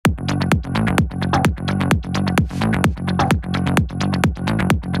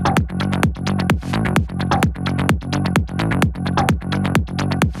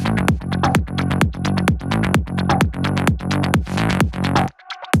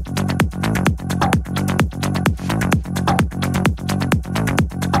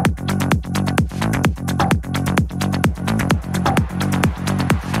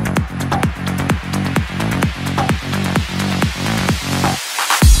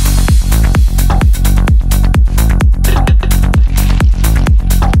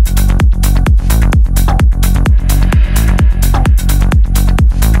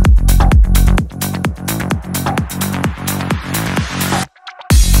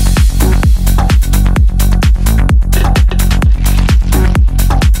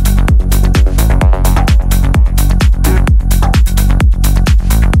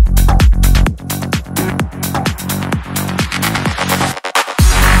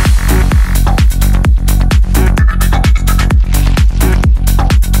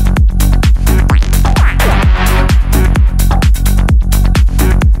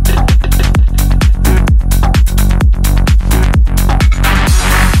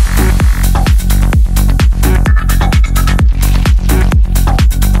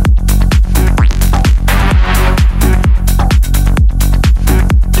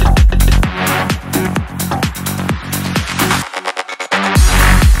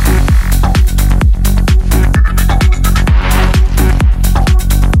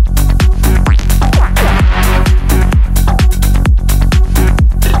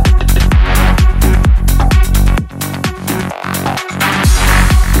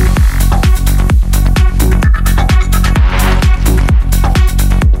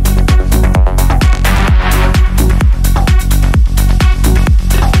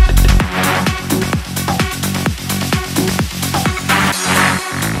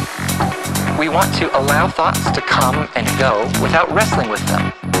We want to allow thoughts to come and go without wrestling with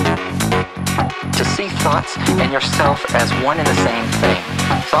them. To see thoughts and yourself as one and the same thing.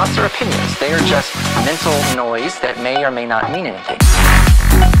 Thoughts are opinions. They are just mental noise that may or may not mean anything.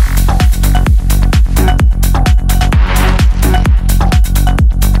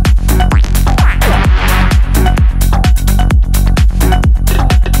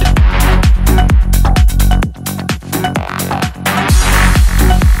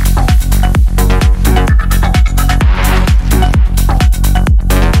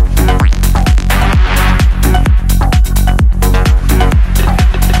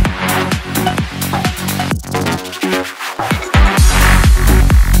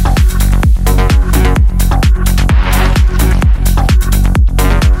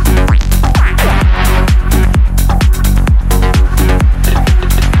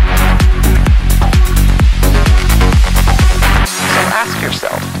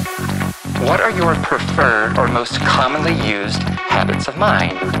 What are your preferred or most commonly used habits of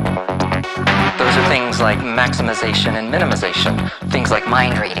mind? Those are things like maximization and minimization, things like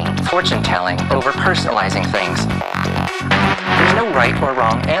mind reading, fortune telling, over-personalizing things. There's no right or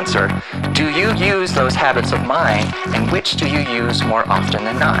wrong answer. Do you use those habits of mind, and which do you use more often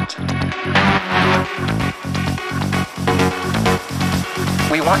than not?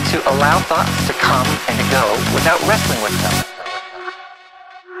 We want to allow thoughts to come and to go without wrestling with them.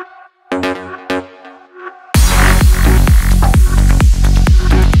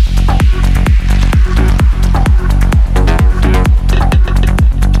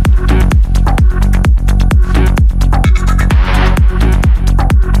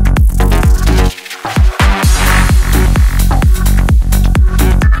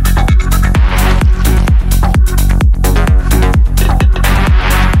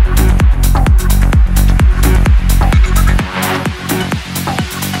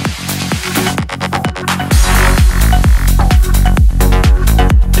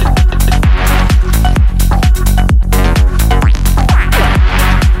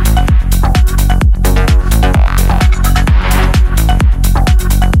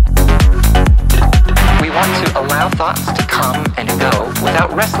 Allow thoughts to come and go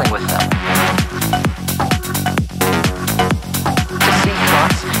without wrestling with them. To see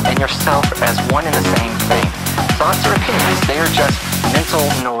thoughts and yourself as one and the same thing. Thoughts are opinions. They are just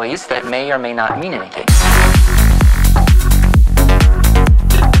mental noise that may or may not mean anything.